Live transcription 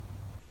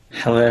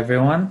Hello,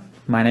 everyone.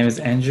 My name is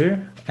Andrew,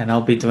 and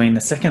I'll be doing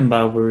the second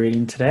Bible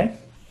reading today.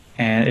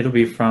 And it'll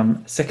be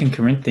from 2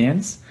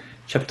 Corinthians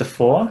chapter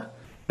 4,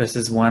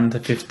 verses 1 to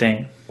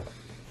 15.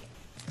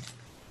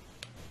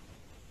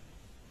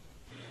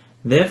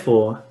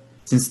 Therefore,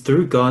 since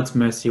through God's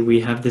mercy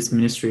we have this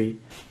ministry,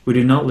 we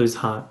do not lose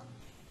heart.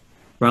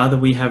 Rather,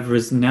 we have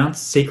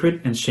renounced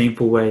secret and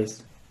shameful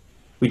ways.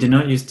 We do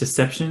not use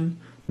deception,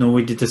 nor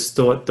we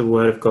distort the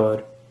word of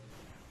God.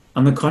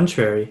 On the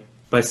contrary,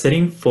 by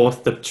setting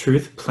forth the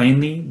truth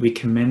plainly, we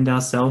commend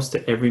ourselves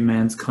to every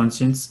man's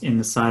conscience in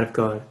the sight of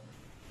God.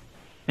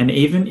 And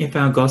even if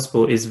our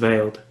gospel is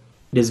veiled,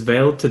 it is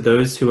veiled to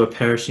those who are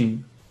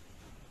perishing.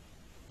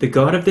 The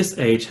God of this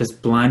age has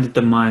blinded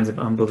the minds of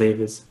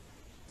unbelievers,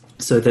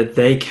 so that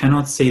they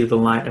cannot see the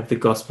light of the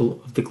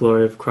gospel of the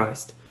glory of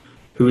Christ,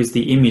 who is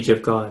the image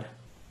of God.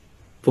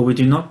 For we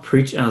do not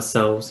preach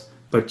ourselves,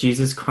 but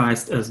Jesus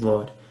Christ as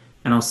Lord,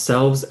 and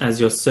ourselves as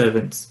your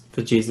servants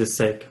for Jesus'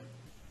 sake.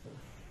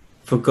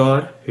 For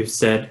God, who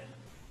said,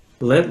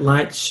 "Let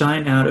light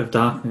shine out of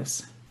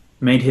darkness,"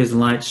 made his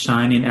light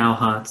shine in our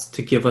hearts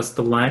to give us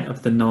the light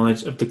of the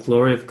knowledge of the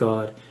glory of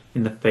God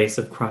in the face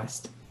of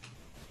Christ.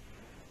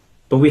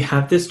 But we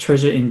have this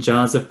treasure in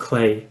jars of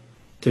clay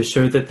to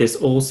show that this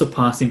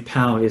all-surpassing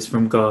power is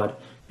from God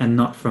and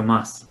not from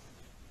us.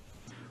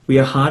 We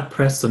are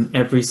hard-pressed on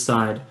every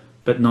side,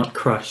 but not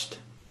crushed,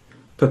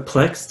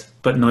 perplexed,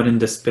 but not in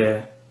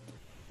despair,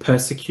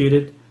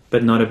 persecuted,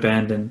 but not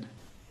abandoned,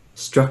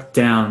 struck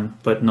down,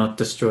 but not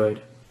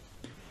destroyed.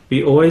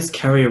 We always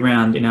carry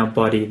around in our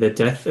body the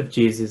death of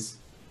Jesus,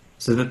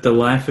 so that the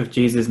life of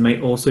Jesus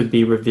may also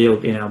be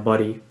revealed in our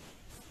body.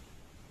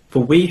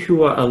 For we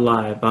who are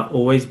alive are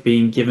always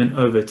being given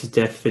over to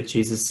death for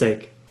Jesus'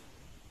 sake,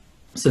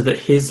 so that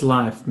his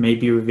life may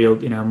be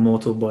revealed in our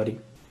mortal body.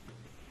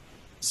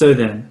 So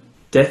then,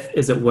 death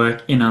is at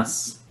work in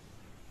us,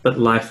 but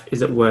life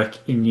is at work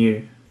in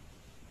you.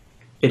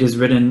 It is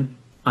written,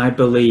 "I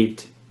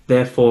believed,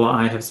 therefore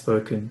I have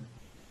spoken."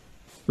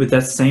 With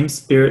that same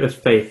spirit of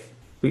faith,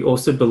 we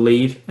also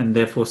believe and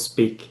therefore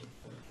speak,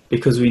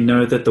 because we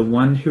know that the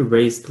one who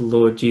raised the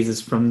Lord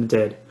Jesus from the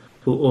dead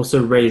will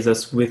also raise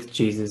us with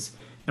Jesus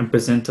and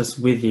present us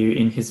with you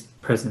in his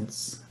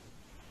presence.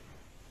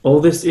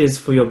 All this is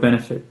for your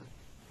benefit,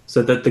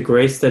 so that the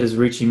grace that is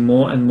reaching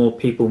more and more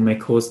people may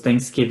cause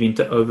thanksgiving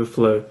to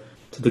overflow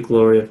to the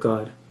glory of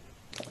God.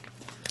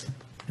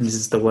 And this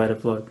is the word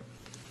of Lord.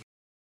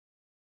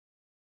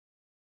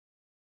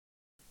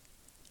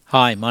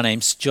 Hi, my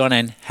name's John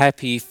and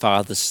happy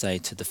Father's Day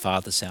to the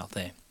fathers out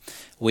there.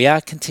 We are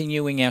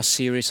continuing our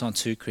series on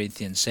 2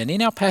 Corinthians, and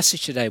in our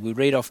passage today we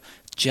read of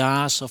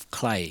jars of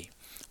clay.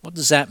 What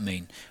does that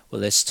mean?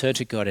 Well, let's turn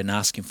to God and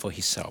ask him for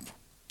his help.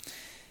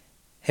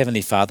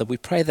 Heavenly Father, we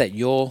pray that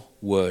your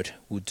word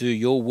will do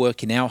your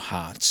work in our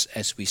hearts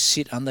as we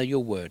sit under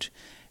your word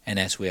and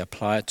as we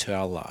apply it to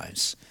our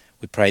lives.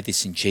 We pray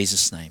this in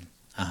Jesus' name.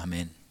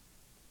 Amen.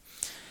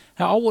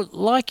 Now, I would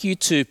like you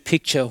to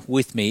picture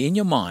with me in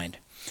your mind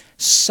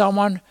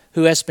someone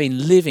who has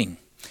been living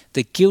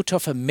the guilt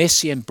of a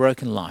messy and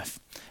broken life,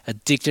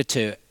 addicted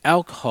to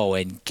alcohol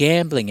and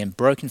gambling and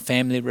broken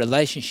family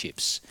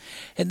relationships,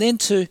 and then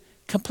to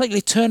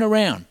completely turn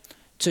around,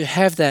 to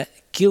have that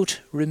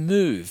guilt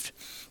removed.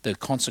 The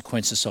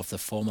consequences of the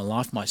former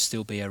life might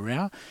still be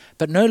around,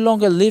 but no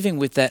longer living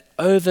with that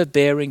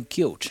overbearing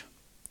guilt.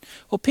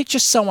 Or picture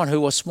someone who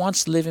was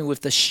once living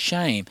with the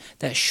shame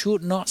that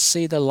should not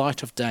see the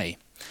light of day,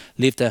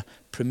 lived a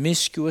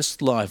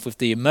promiscuous life with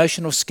the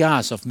emotional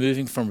scars of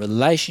moving from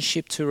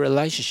relationship to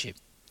relationship,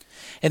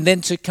 and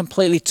then to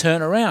completely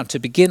turn around, to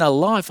begin a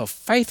life of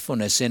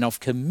faithfulness and of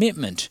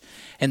commitment,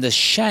 and the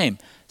shame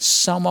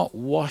somewhat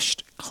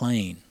washed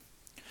clean.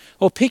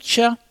 Or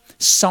picture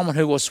someone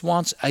who was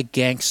once a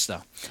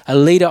gangster, a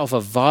leader of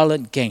a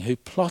violent gang who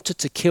plotted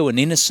to kill an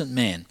innocent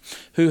man,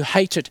 who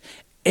hated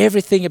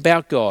everything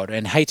about God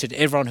and hated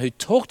everyone who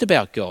talked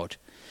about God,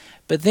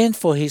 but then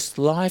for his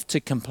life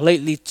to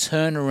completely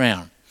turn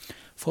around,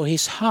 for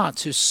his heart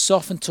to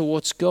soften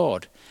towards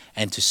God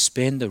and to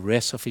spend the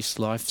rest of his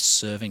life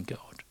serving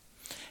God.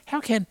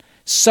 How can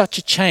such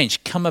a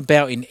change come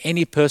about in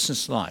any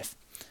person's life?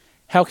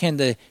 How can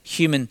the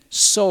human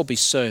soul be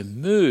so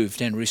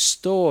moved and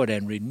restored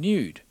and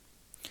renewed?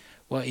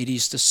 Well, it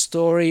is the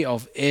story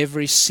of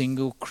every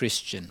single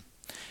Christian.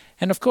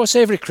 And of course,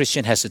 every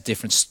Christian has a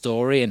different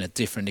story and a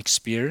different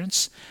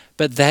experience,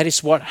 but that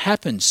is what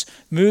happens,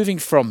 moving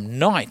from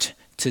night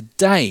to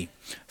day,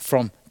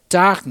 from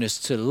darkness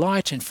to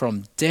light, and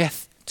from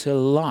death to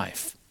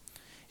life.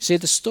 You see,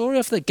 the story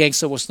of the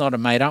gangster was not a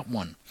made-up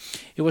one.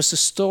 It was the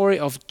story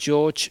of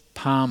George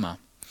Palmer.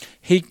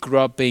 He grew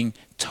up being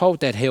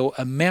told that he'll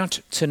amount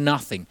to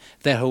nothing,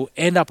 that he'll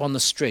end up on the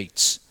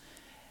streets.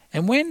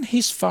 And when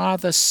his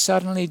father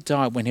suddenly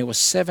died when he was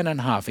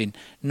 7.5 in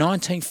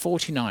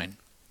 1949,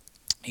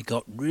 he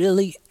got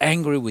really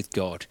angry with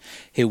God.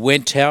 He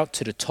went out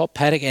to the top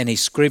paddock and he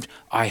screamed,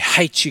 "I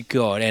hate you,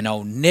 God, and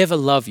I'll never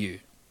love you."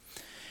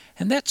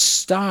 And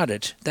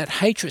that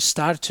hatred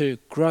started to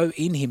grow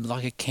in him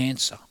like a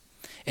cancer.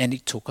 and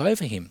it took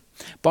over him.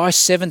 By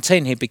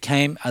 17, he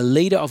became a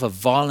leader of a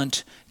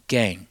violent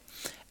gang,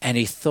 and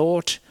he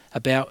thought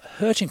about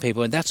hurting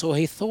people, and that's all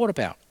he thought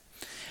about.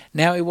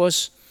 Now, it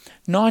was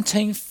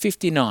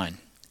 1959,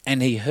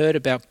 and he heard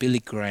about Billy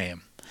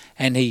Graham,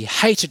 and he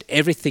hated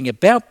everything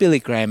about Billy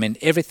Graham and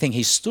everything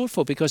he stood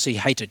for because he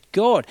hated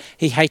God.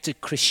 He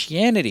hated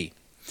Christianity.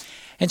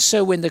 And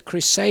so when the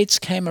Crusades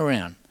came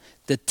around,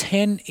 the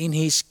 10 in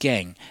his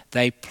gang,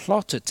 they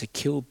plotted to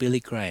kill Billy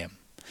Graham.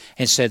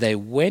 And so they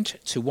went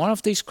to one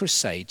of these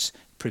crusades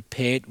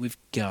prepared with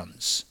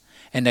guns.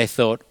 And they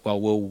thought,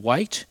 well, we'll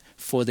wait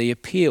for the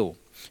appeal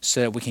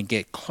so that we can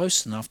get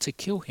close enough to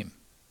kill him.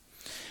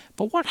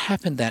 But what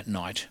happened that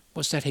night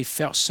was that he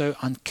felt so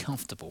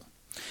uncomfortable.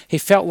 He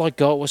felt like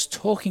God was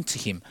talking to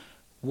him.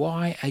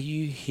 Why are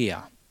you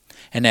here?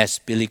 And as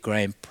Billy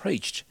Graham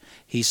preached,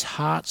 his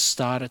heart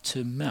started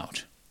to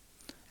melt.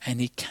 And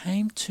he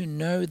came to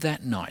know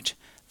that night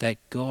that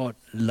God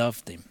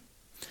loved him.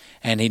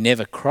 And he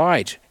never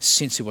cried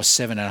since he was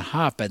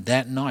 7.5, but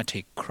that night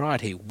he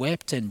cried. He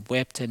wept and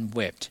wept and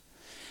wept.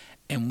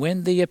 And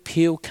when the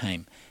appeal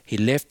came, he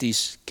left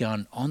his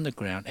gun on the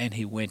ground and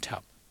he went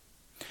up.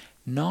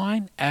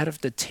 9 out of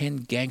the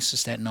 10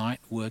 gangsters that night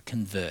were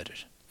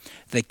converted.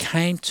 They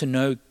came to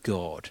know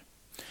God.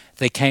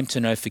 They came to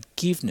know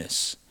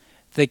forgiveness.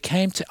 They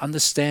came to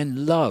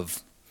understand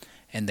love.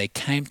 And they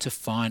came to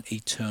find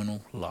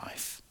eternal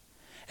life.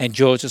 And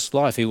George's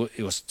life, he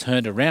was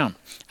turned around.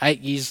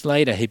 8 years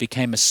later, he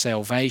became a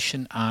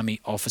Salvation Army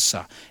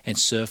officer and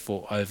served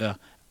for over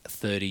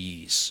 30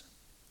 years.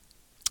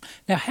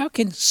 Now, how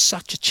can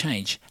such a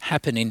change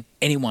happen in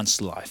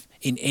anyone's life,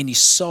 in any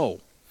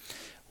soul?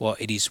 Well,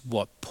 it is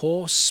what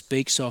Paul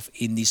speaks of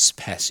in this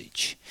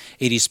passage.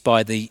 It is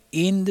by the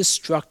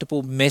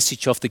indestructible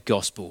message of the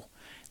gospel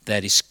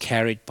that is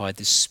carried by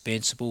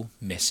dispensable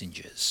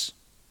messengers.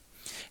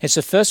 And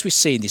so first we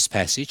see in this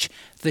passage,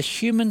 the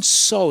human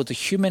soul, the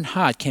human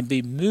heart can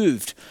be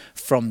moved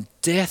from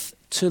death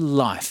to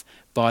life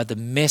by the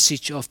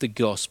message of the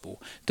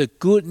gospel. The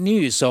good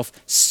news of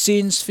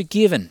sins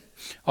forgiven,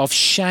 of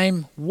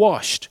shame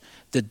washed,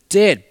 the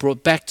dead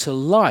brought back to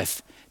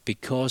life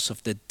because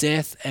of the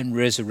death and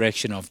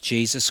resurrection of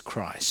Jesus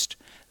Christ.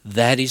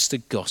 That is the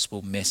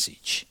gospel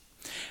message.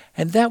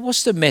 And that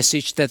was the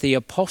message that the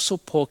Apostle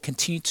Paul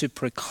continued to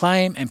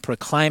proclaim and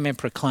proclaim and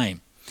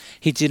proclaim.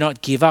 He did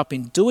not give up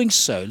in doing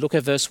so. Look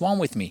at verse 1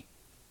 with me.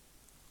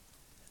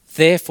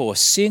 Therefore,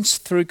 since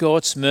through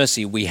God's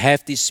mercy we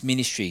have this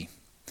ministry,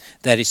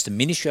 that is the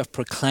ministry of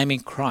proclaiming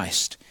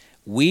Christ,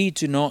 we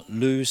do not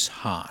lose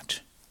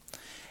heart.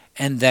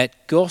 And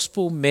that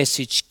gospel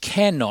message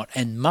cannot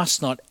and must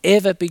not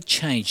ever be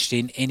changed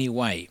in any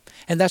way.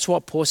 And that's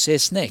what Paul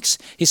says next.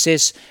 He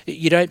says,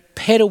 you don't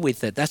peddle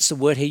with it. That's the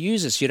word he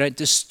uses. You don't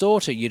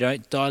distort it. You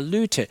don't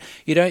dilute it.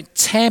 You don't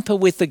tamper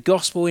with the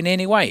gospel in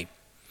any way.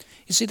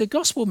 You see, the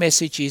gospel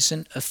message is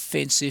an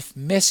offensive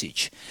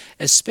message,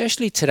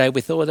 especially today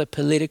with all the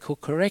political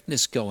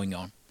correctness going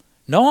on.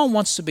 No one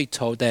wants to be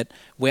told that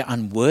we're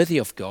unworthy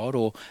of God,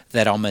 or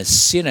that I'm a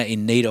sinner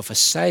in need of a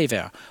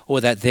saviour, or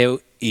that there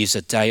is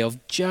a day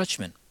of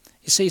judgment.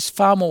 You see, it's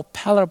far more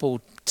palatable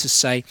to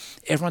say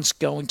everyone's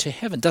going to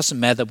heaven. Doesn't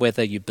matter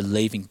whether you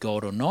believe in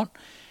God or not.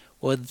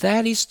 Well,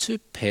 that is to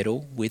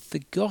peddle with the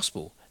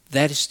gospel.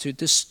 That is to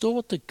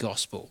distort the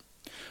gospel.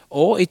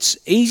 Or it's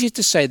easy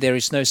to say there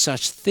is no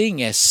such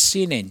thing as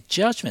sin and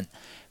judgment,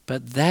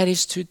 but that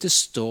is to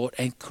distort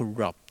and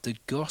corrupt the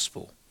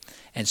gospel.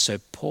 And so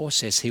Paul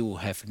says he will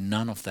have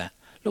none of that.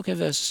 Look at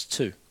verse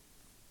 2.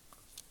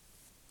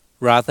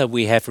 Rather,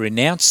 we have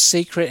renounced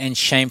secret and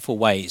shameful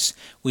ways.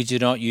 We do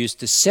not use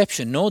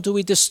deception, nor do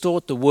we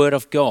distort the word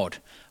of God.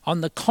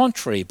 On the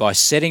contrary, by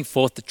setting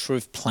forth the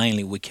truth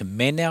plainly, we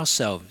commend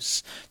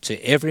ourselves to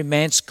every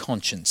man's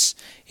conscience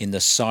in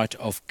the sight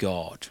of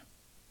God.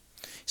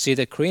 See,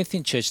 the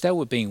Corinthian church, they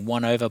were being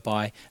won over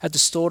by a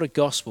distorted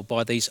gospel,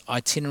 by these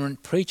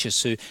itinerant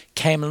preachers who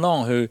came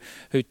along,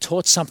 who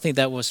taught something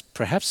that was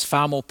perhaps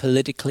far more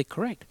politically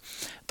correct.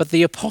 But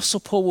the Apostle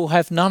Paul will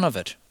have none of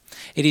it.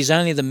 It is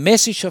only the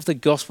message of the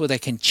gospel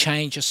that can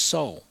change a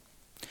soul.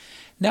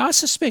 Now, I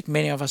suspect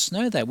many of us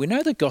know that. We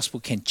know the gospel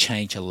can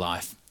change a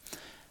life.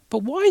 But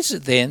why is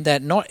it then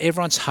that not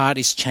everyone's heart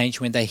is changed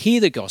when they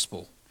hear the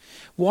gospel?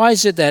 Why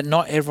is it that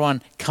not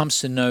everyone comes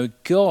to know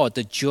God,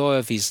 the joy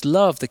of his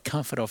love, the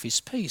comfort of his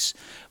peace?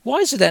 Why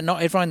is it that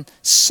not everyone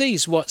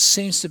sees what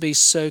seems to be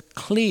so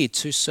clear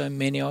to so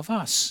many of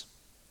us?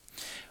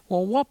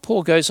 Well, what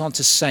Paul goes on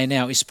to say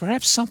now is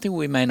perhaps something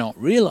we may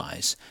not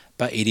realize,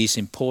 but it is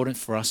important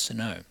for us to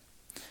know.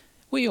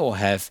 We all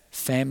have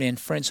family and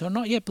friends who are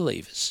not yet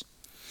believers,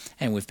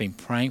 and we've been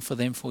praying for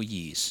them for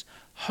years,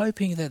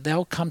 hoping that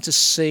they'll come to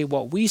see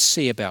what we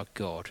see about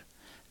God,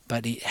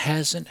 but it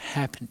hasn't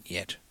happened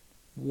yet.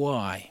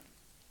 Why?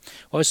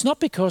 Well, it's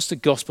not because the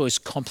gospel is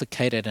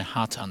complicated and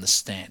hard to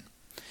understand.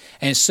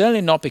 And it's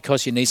certainly not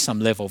because you need some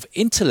level of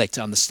intellect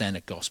to understand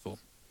the gospel.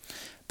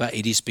 But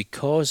it is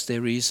because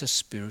there is a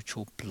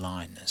spiritual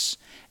blindness.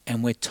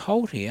 And we're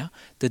told here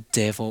the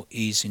devil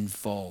is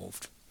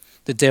involved.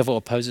 The devil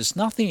opposes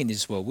nothing in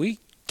this world. We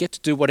get to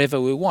do whatever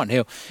we want.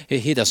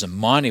 He doesn't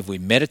mind if we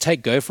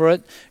meditate, go for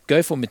it.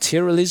 Go for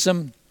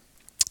materialism,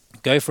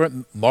 go for it.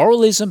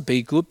 Moralism,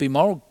 be good, be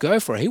moral, go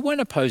for it. He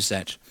won't oppose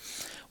that.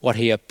 What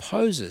he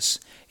opposes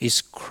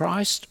is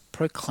Christ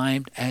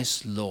proclaimed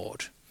as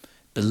Lord.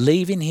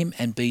 Believe in him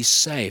and be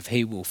saved.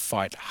 He will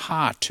fight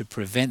hard to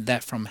prevent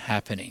that from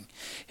happening.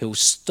 He'll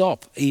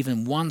stop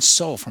even one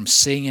soul from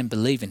seeing and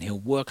believing. He'll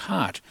work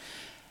hard.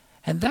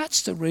 And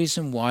that's the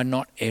reason why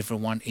not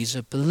everyone is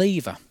a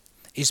believer.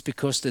 Is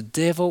because the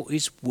devil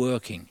is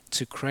working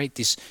to create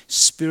this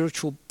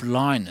spiritual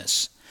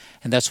blindness.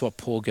 And that's what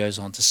Paul goes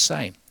on to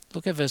say.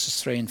 Look at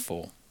verses 3 and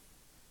 4.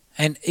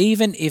 And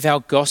even if our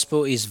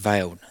gospel is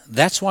veiled,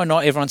 that's why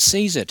not everyone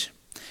sees it.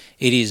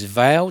 It is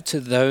veiled to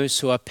those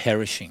who are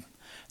perishing.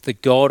 The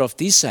God of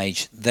this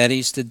age, that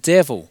is the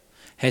devil,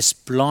 has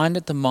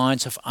blinded the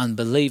minds of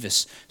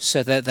unbelievers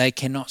so that they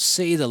cannot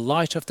see the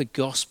light of the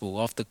gospel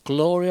of the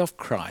glory of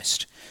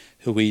Christ,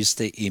 who is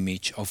the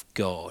image of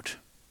God.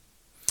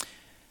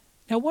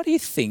 Now, what do you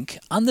think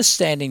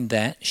understanding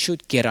that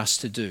should get us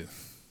to do?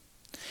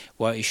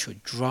 Well, it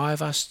should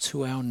drive us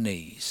to our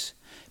knees,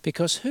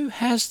 because who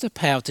has the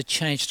power to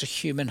change the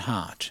human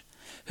heart?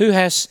 Who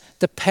has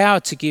the power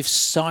to give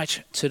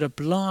sight to the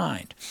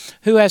blind?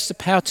 Who has the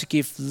power to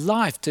give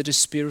life to the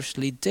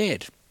spiritually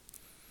dead?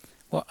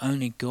 Well,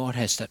 only God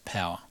has that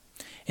power.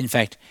 In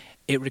fact,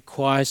 it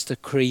requires the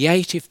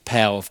creative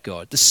power of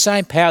God, the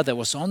same power that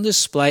was on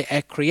display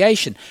at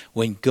creation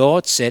when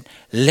God said,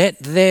 "Let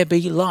there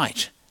be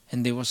light,"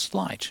 and there was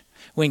light.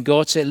 When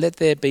God said, "Let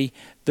there be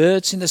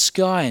birds in the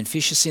sky and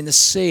fishes in the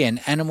sea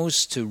and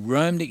animals to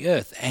roam the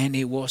earth," and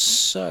it was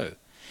so.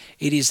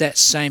 It is that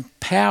same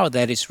power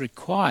that is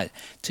required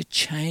to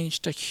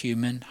change the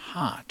human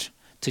heart,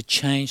 to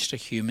change the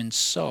human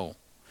soul.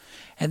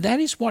 And that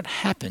is what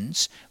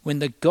happens when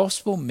the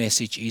gospel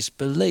message is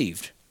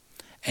believed.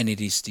 And it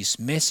is this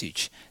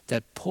message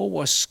that Paul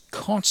was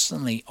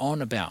constantly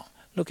on about.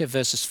 Look at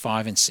verses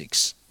 5 and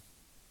 6.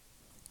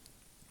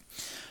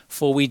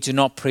 For we do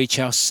not preach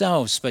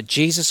ourselves, but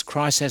Jesus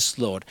Christ as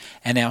Lord,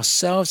 and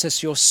ourselves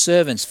as your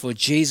servants for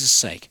Jesus'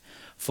 sake.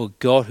 For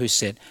God, who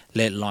said,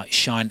 "Let light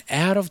shine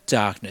out of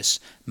darkness,"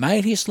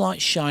 made his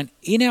light shine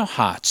in our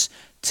hearts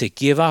to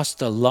give us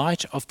the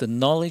light of the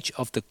knowledge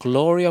of the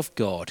glory of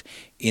God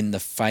in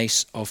the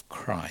face of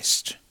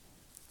Christ.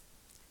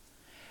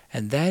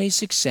 And that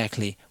is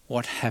exactly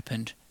what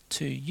happened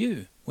to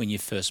you when you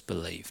first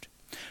believed.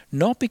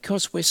 Not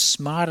because we're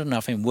smart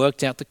enough and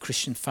worked out the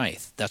Christian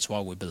faith. That's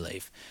why we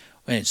believe.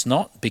 And it's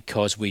not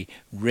because we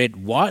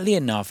read widely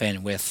enough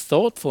and we're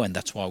thoughtful and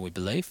that's why we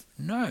believe.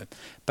 No,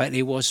 but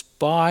it was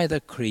by the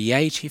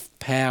creative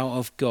power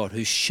of God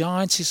who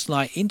shines his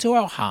light into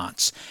our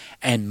hearts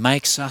and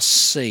makes us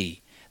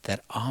see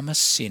that I'm a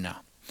sinner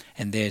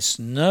and there's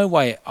no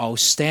way I'll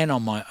stand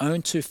on my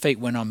own 2 feet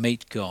when I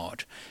meet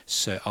God,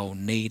 so I'll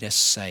need a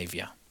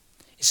Saviour.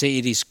 You see,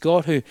 it is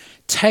God who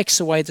takes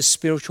away the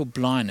spiritual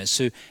blindness,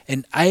 who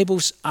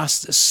enables us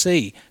to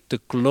see the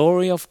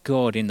glory of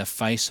God in the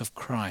face of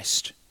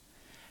Christ.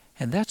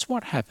 And that's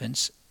what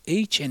happens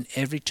each and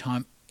every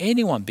time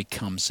anyone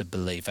becomes a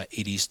believer.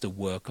 It is the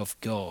work of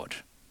God.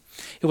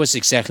 It was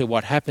exactly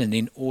what happened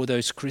in all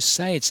those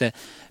crusades that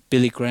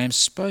Billy Graham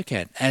spoke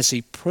at. As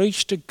he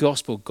preached the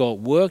gospel, God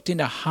worked in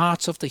the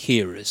hearts of the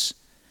hearers.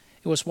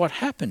 It was what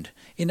happened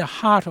in the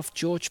heart of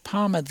George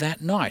Palmer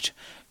that night.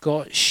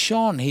 God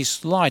shone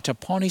his light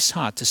upon his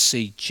heart to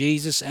see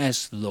Jesus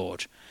as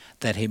Lord,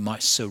 that he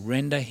might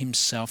surrender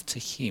himself to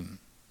him.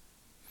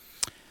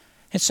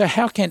 And so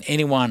how can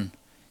anyone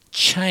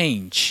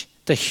change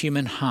the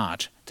human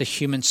heart, the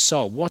human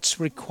soul? What's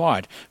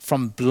required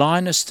from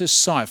blindness to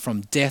sight,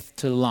 from death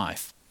to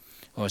life?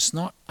 Well, it's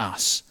not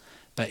us,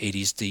 but it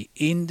is the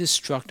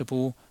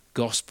indestructible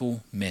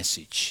gospel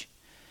message.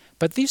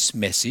 But this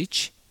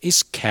message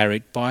is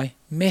carried by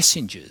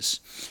messengers.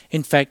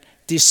 In fact,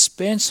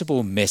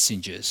 dispensable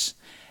messengers.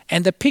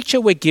 And the picture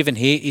we're given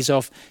here is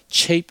of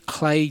cheap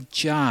clay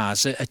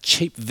jars, a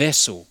cheap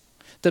vessel.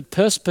 The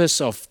purpose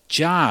of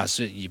jars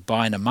that you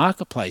buy in a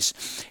marketplace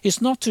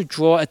is not to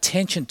draw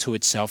attention to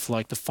itself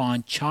like the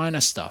fine china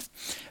stuff,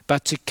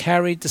 but to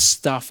carry the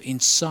stuff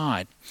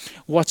inside.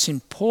 What's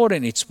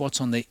important is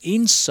what's on the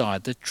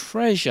inside, the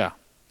treasure.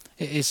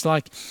 It's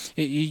like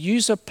you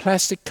use a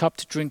plastic cup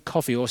to drink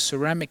coffee or a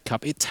ceramic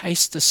cup. It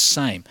tastes the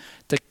same.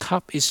 The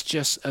cup is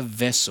just a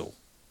vessel.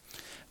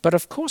 But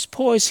of course,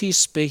 Paul is here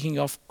speaking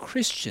of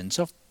Christians,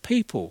 of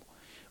people.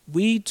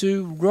 We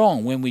do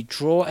wrong when we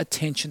draw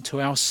attention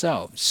to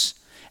ourselves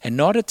and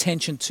not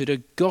attention to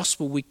the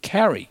gospel we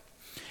carry.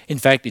 In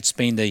fact, it's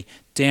been the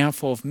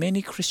downfall of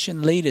many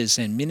Christian leaders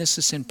and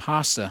ministers and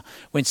pastors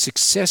when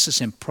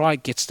successes and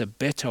pride gets the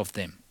better of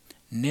them.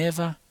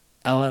 Never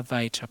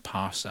elevate a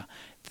pastor.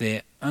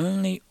 They're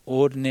only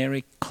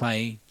ordinary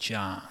clay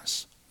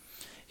jars.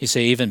 You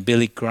see, even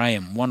Billy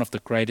Graham, one of the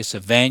greatest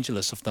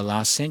evangelists of the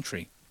last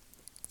century,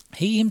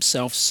 he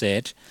himself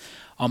said,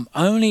 "I'm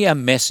only a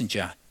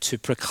messenger to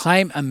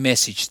proclaim a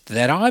message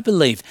that I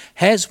believe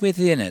has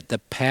within it the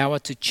power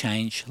to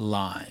change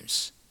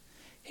lives."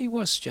 He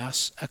was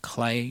just a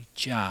clay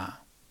jar.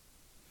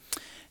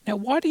 Now,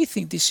 why do you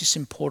think this is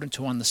important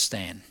to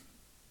understand?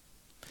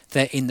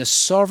 That in the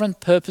sovereign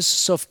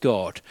purposes of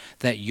God,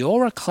 that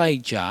you're a clay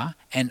jar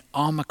and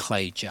I'm a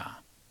clay jar.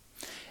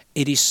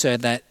 It is so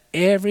that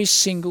every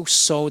single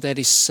soul that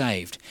is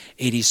saved,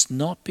 it is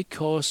not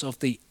because of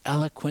the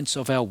eloquence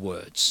of our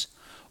words,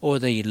 or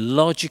the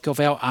logic of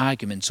our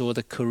arguments, or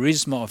the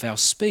charisma of our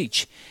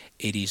speech.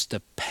 It is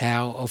the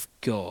power of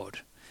God.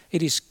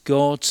 It is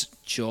God's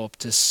job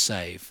to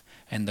save,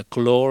 and the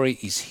glory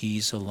is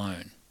His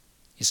alone.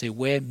 You see,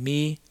 we're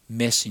mere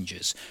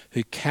messengers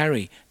who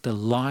carry the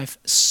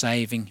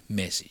life-saving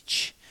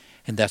message.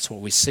 And that's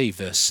what we see,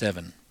 verse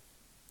 7.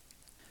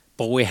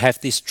 But we have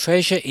this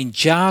treasure in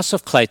jars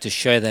of clay to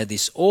show that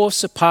this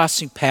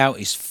all-surpassing power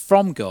is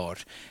from God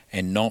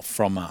and not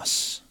from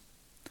us.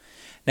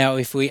 Now,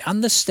 if we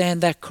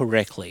understand that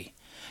correctly,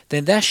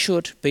 then that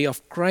should be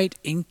of great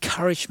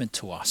encouragement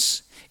to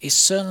us. It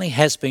certainly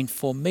has been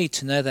for me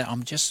to know that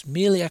I'm just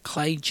merely a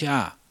clay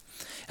jar.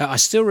 I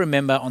still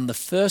remember on the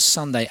first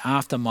Sunday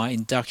after my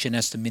induction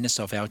as the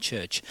minister of our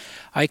church,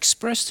 I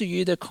expressed to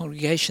you, the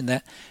congregation,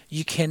 that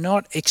you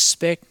cannot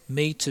expect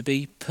me to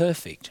be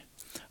perfect,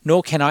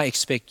 nor can I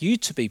expect you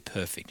to be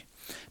perfect.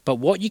 But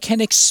what you can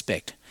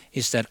expect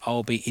is that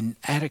I'll be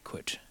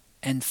inadequate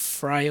and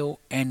frail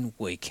and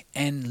weak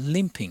and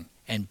limping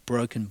and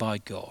broken by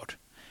God.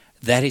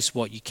 That is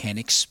what you can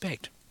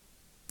expect.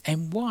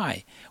 And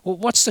why? Well,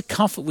 what's the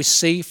comfort we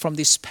see from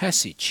this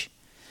passage?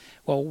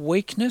 Well,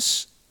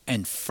 weakness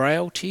and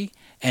frailty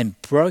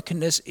and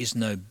brokenness is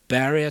no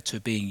barrier to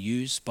being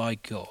used by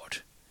God.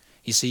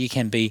 You see, you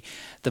can be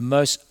the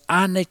most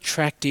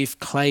unattractive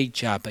clay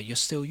jar, but you're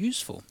still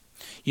useful.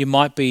 You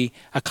might be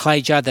a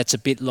clay jar that's a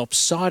bit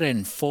lopsided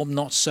and formed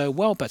not so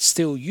well, but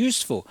still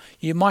useful.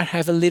 You might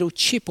have a little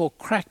chip or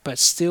crack, but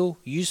still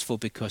useful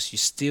because you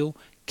still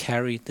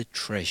carry the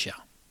treasure.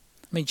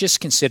 I mean, just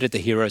consider the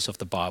heroes of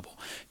the Bible.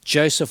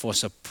 Joseph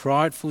was a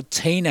prideful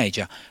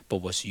teenager,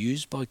 but was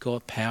used by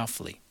God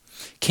powerfully.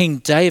 King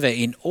David,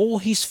 in all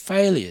his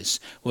failures,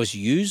 was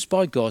used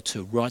by God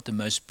to write the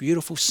most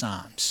beautiful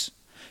psalms.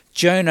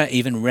 Jonah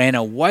even ran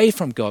away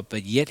from God,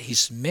 but yet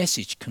his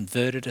message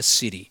converted a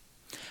city.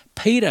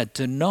 Peter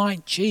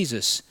denied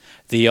Jesus.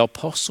 The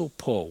Apostle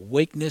Paul,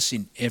 weakness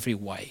in every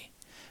way.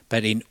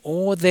 But in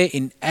all their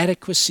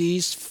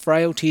inadequacies,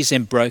 frailties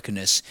and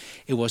brokenness,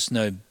 it was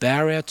no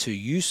barrier to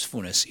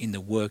usefulness in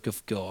the work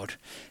of God,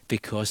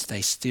 because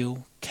they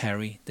still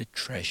carry the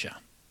treasure.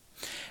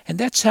 And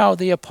that's how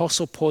the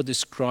Apostle Paul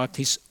described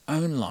his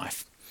own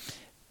life.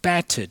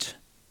 Battered,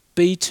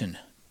 beaten,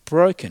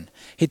 broken.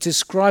 He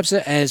describes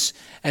it as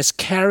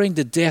carrying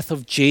the death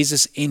of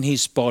Jesus in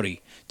his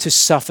body, to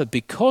suffer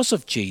because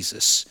of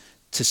Jesus,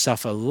 to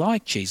suffer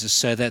like Jesus,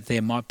 so that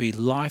there might be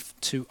life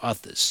to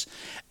others.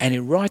 And he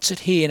writes it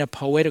here in a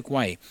poetic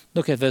way.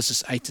 Look at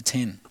verses 8 to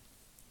 10.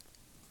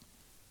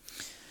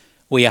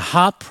 We are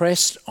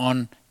hard-pressed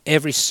on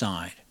every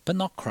side, but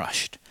not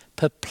crushed,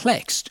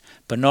 perplexed,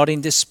 but not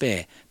in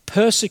despair,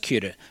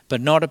 persecuted,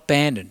 but not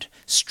abandoned,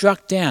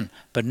 struck down,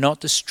 but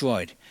not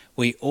destroyed.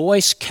 We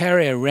always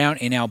carry around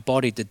in our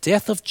body the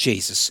death of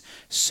Jesus,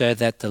 so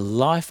that the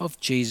life of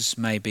Jesus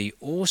may be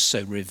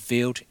also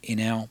revealed in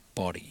our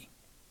body.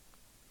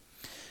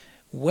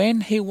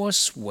 When he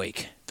was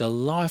weak, the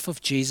life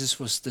of Jesus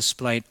was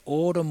displayed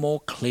all the more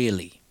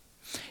clearly.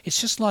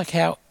 It's just like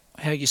how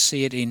you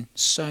see it in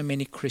so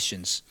many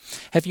Christians.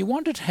 Have you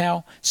wondered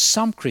how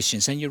some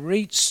Christians, and you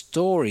read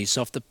stories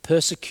of the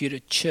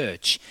persecuted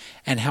church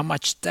and how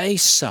much they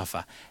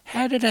suffer,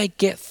 how did they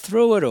get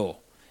through it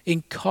all?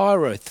 In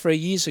Cairo 3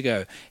 years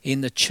ago,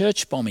 in the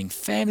church bombing,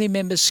 family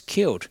members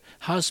killed,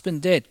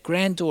 husband dead,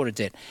 granddaughter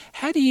dead.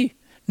 How do you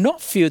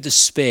not feel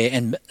despair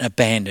and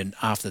abandoned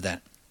after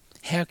that?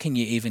 How can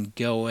you even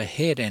go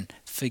ahead and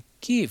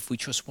forgive,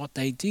 which was what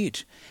they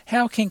did?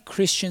 How can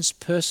Christians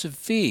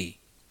persevere?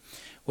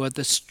 Well,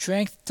 the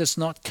strength does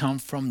not come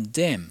from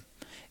them.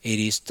 It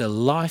is the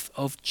life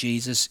of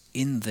Jesus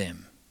in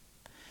them.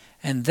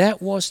 And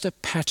that was the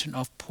pattern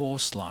of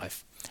Paul's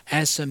life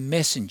as a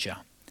messenger,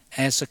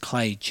 as a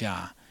clay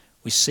jar.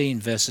 We see in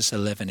verses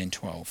 11 and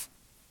 12.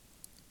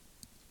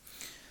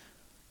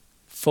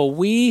 For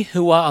we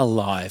who are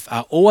alive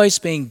are always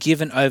being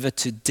given over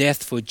to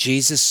death for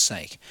Jesus'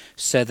 sake,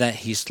 so that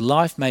his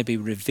life may be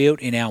revealed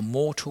in our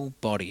mortal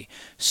body.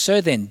 So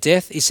then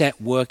death is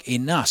at work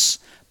in us,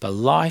 but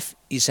life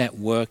is at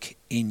work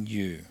in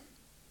you.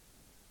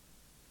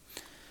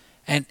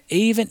 And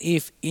even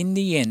if in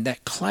the end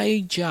that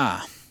clay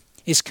jar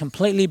is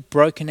completely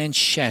broken and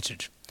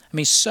shattered, I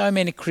mean, so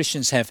many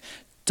Christians have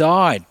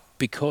died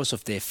because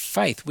of their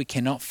faith. We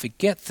cannot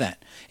forget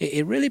that.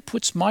 It really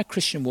puts my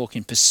Christian walk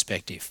in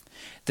perspective.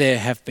 There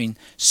have been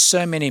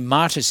so many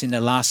martyrs in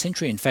the last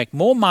century. In fact,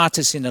 more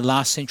martyrs in the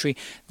last century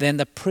than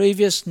the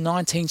previous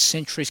 19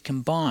 centuries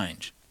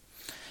combined.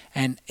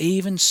 And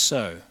even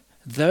so,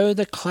 though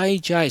the clay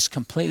jar is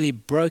completely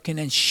broken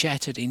and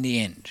shattered in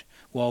the end,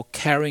 while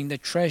carrying the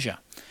treasure,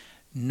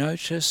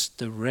 notice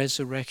the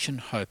resurrection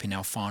hope in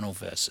our final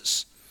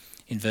verses,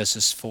 in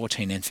verses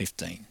 14 and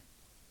 15.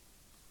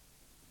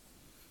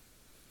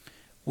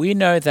 we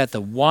know that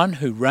the one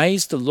who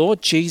raised the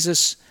Lord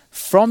Jesus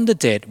from the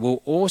dead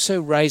will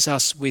also raise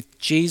us with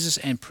Jesus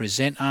and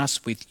present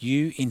us with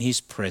you in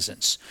his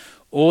presence.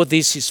 All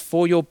this is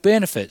for your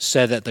benefit,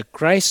 so that the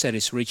grace that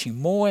is reaching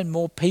more and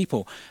more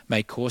people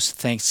may cause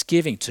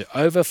thanksgiving to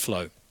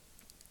overflow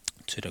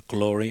to the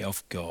glory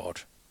of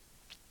God.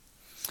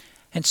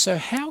 And so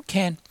how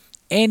can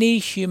any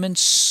human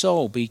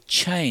soul be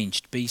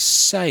changed, be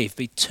saved,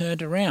 be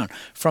turned around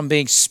from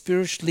being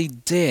spiritually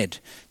dead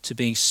to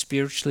being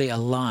spiritually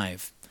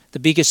alive? The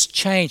biggest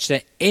change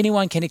that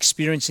anyone can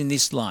experience in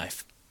this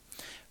life?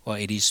 Well,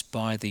 it is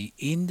by the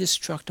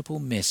indestructible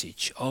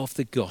message of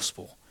the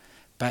gospel,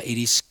 but it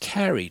is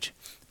carried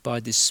by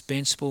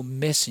dispensable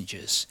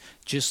messengers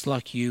just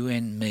like you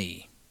and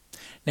me.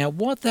 Now,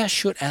 what that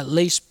should at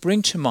least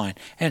bring to mind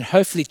and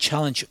hopefully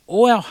challenge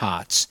all our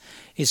hearts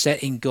is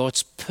that in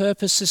God's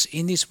purposes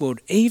in this world,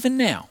 even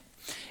now,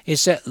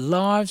 is that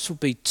lives will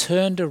be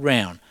turned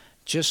around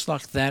just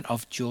like that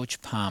of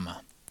George Palmer.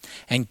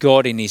 And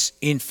God in his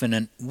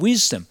infinite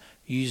wisdom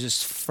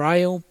uses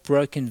frail,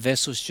 broken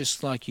vessels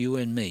just like you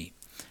and me.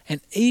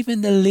 And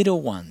even the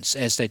little ones,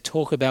 as they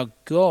talk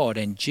about God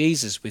and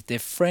Jesus with their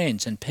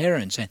friends and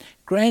parents and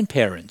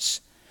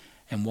grandparents.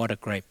 And what a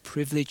great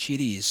privilege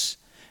it is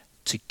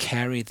to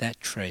carry that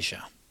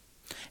treasure.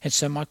 And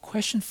so my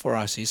question for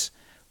us is,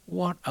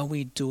 what are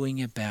we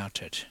doing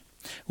about it?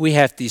 We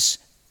have this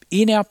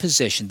in our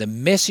possession, the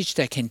message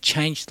that can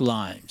change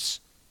lives.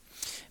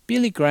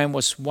 Billy Graham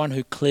was one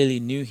who clearly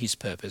knew his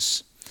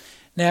purpose.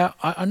 Now,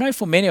 I know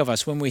for many of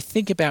us, when we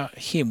think about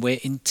him, we're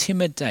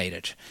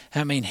intimidated.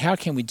 I mean, how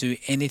can we do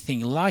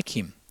anything like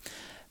him?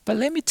 But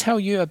let me tell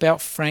you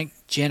about Frank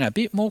Jenner, a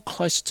bit more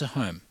closer to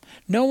home.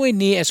 Nowhere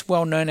near as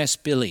well known as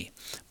Billy,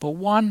 but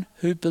one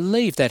who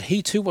believed that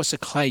he too was a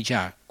clay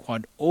jar,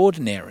 quite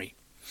ordinary.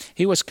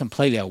 He was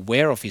completely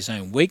aware of his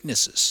own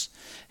weaknesses.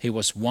 He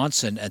was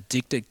once an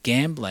addicted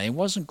gambler and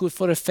wasn't good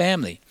for the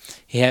family.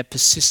 He had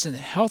persistent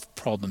health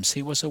problems.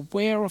 He was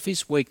aware of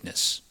his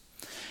weakness.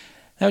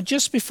 Now,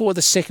 just before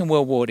the Second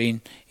World War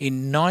in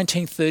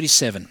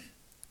 1937,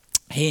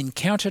 he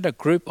encountered a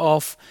group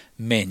of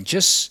men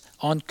just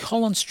on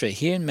Collins Street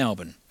here in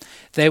Melbourne.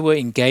 They were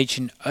engaged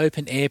in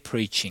open-air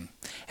preaching.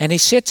 And he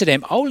said to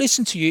them, "I'll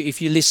listen to you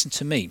if you listen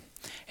to me."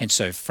 And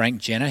so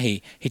Frank Jenner,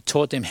 he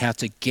taught them how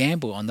to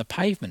gamble on the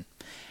pavement.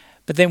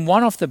 But then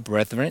one of the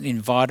brethren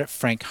invited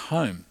Frank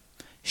home,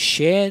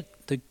 shared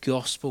the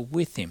gospel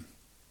with him,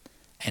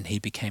 and he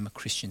became a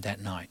Christian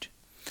that night.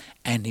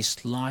 And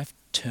his life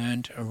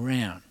turned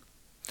around.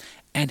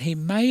 And he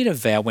made a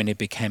vow when he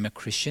became a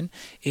Christian,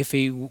 if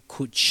he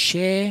could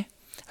share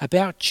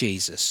about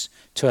Jesus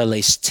to at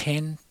least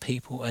 10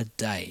 people a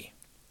day.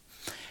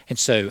 And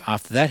so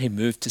after that, he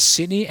moved to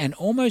Sydney, and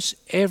almost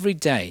every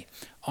day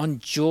on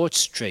George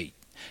Street,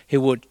 he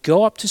would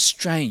go up to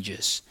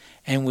strangers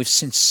and with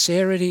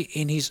sincerity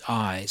in his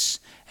eyes,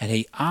 and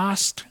he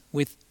asked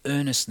with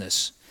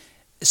earnestness,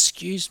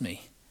 "Excuse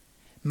me,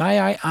 may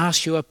I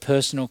ask you a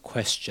personal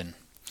question?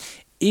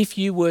 If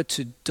you were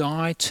to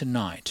die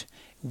tonight,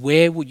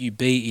 where would you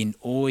be in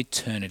all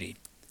eternity,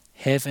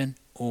 heaven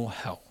or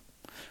hell?"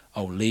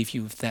 I'll leave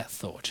you with that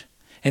thought.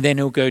 And then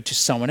he'll go to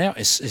someone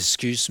else,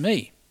 "Excuse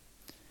me."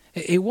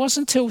 It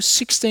wasn't until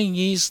 16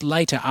 years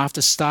later,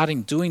 after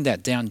starting doing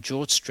that down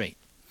George Street,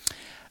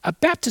 a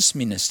Baptist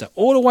minister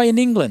all the way in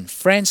England,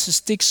 Francis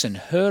Dixon,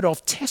 heard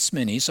of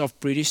testimonies of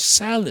British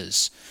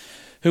sailors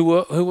who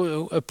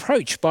were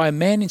approached by a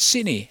man in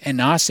Sydney and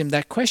asked him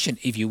that question: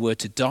 if you were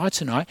to die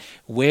tonight,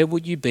 where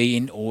would you be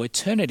in all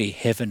eternity,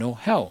 heaven or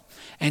hell?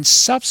 And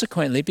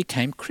subsequently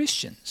became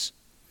Christians.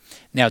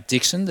 Now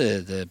Dixon,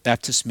 the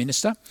Baptist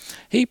minister,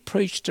 he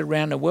preached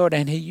around the world,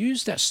 and he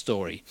used that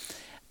story.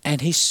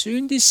 And he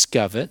soon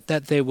discovered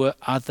that there were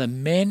other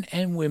men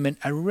and women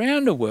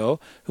around the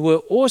world who were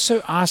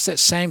also asked that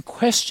same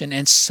question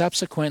and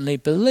subsequently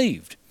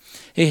believed.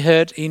 He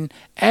heard in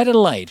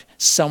Adelaide,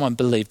 someone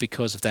believed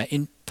because of that.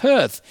 In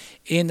Perth,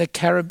 in the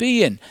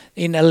Caribbean,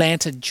 in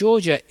Atlanta,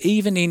 Georgia,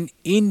 even in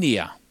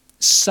India,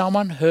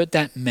 someone heard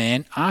that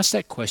man ask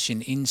that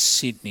question in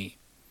Sydney.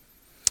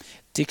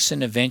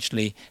 Dixon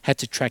eventually had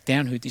to track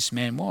down who this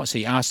man was.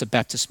 He asked a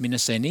Baptist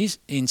minister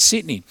in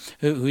Sydney,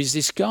 who is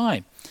this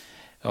guy?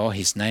 Oh,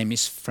 his name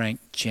is Frank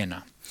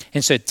Jenner.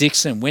 And so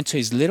Dixon went to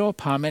his little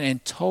apartment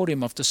and told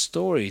him of the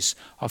stories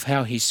of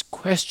how his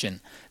question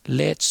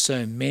led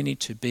so many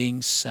to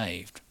being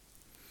saved.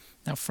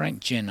 Now, Frank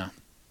Jenner,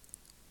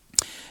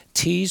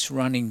 tears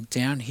running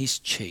down his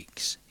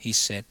cheeks, he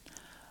said,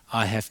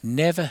 "I have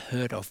never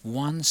heard of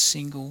one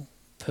single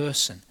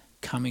person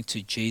coming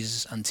to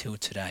Jesus until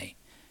today."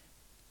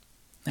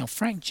 Now,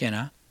 Frank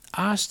Jenner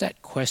asked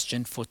that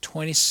question for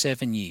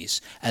 27 years,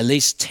 at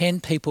least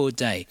 10 people a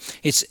day.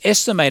 It's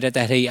estimated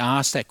that he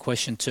asked that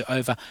question to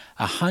over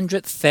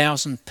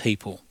 100,000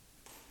 people.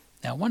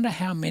 Now, I wonder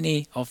how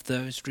many of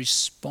those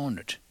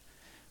responded.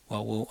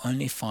 Well, we'll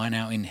only find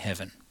out in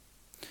heaven.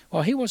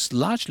 Well, he was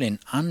largely an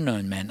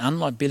unknown man,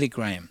 unlike Billy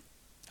Graham.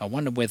 I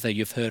wonder whether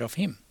you've heard of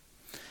him.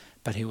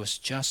 But he was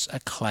just a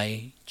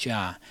clay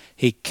jar.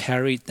 He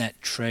carried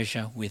that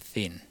treasure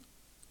within.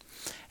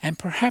 And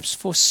perhaps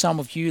for some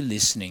of you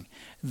listening,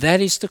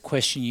 that is the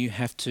question you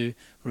have to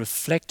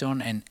reflect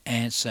on and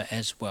answer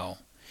as well.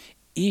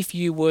 If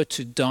you were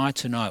to die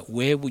tonight,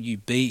 where would you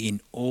be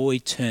in all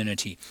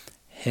eternity,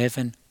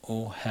 heaven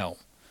or hell?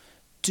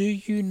 Do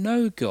you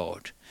know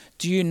God?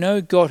 Do you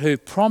know God who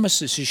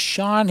promises to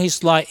shine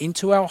his light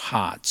into our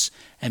hearts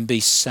and be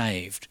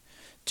saved?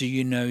 Do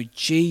you know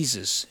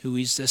Jesus, who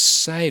is the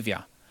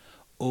Saviour?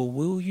 Or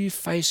will you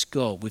face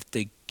God with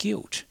the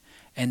guilt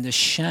and the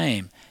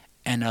shame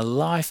and a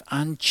life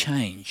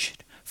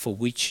unchanged for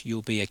which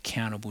you'll be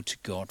accountable to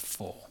God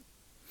for?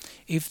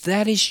 If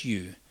that is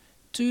you,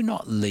 do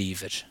not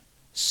leave it.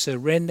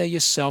 Surrender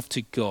yourself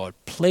to God.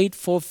 Plead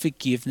for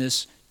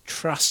forgiveness.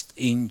 Trust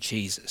in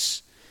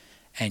Jesus.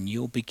 And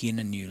you'll begin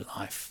a new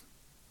life.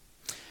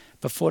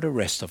 But for the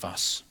rest of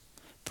us,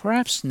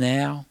 perhaps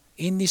now,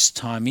 in this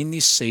time, in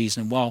this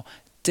season, while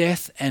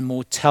death and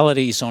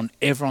mortality is on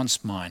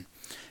everyone's mind,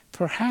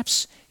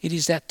 perhaps it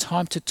is that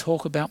time to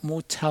talk about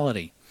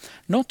mortality.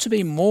 Not to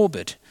be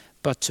morbid,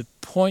 but to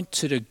point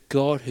to the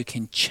God who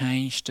can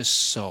change the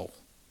soul.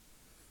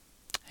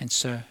 And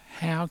so,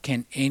 how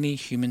can any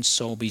human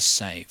soul be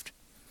saved?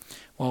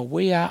 Well,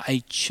 we are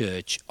a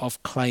church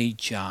of clay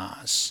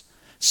jars.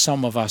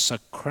 Some of us are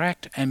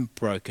cracked and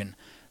broken,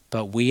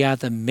 but we are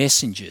the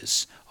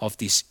messengers of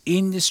this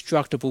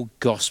indestructible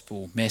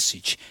gospel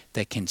message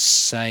that can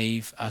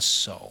save a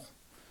soul.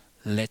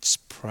 Let's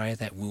pray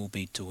that we'll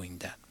be doing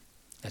that.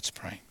 Let's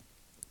pray.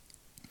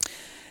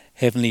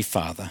 Heavenly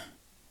Father,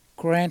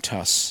 grant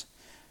us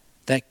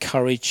that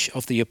courage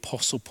of the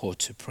Apostle Paul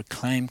to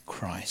proclaim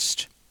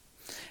Christ,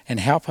 and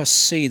help us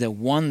see the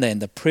wonder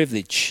and the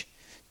privilege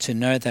to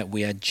know that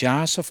we are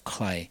jars of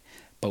clay,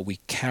 but we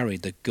carry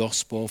the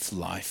gospel of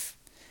life.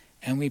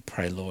 And we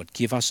pray, Lord,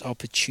 give us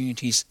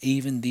opportunities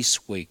even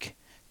this week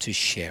to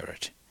share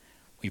it.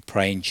 We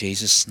pray in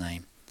Jesus'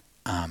 name.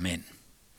 Amen.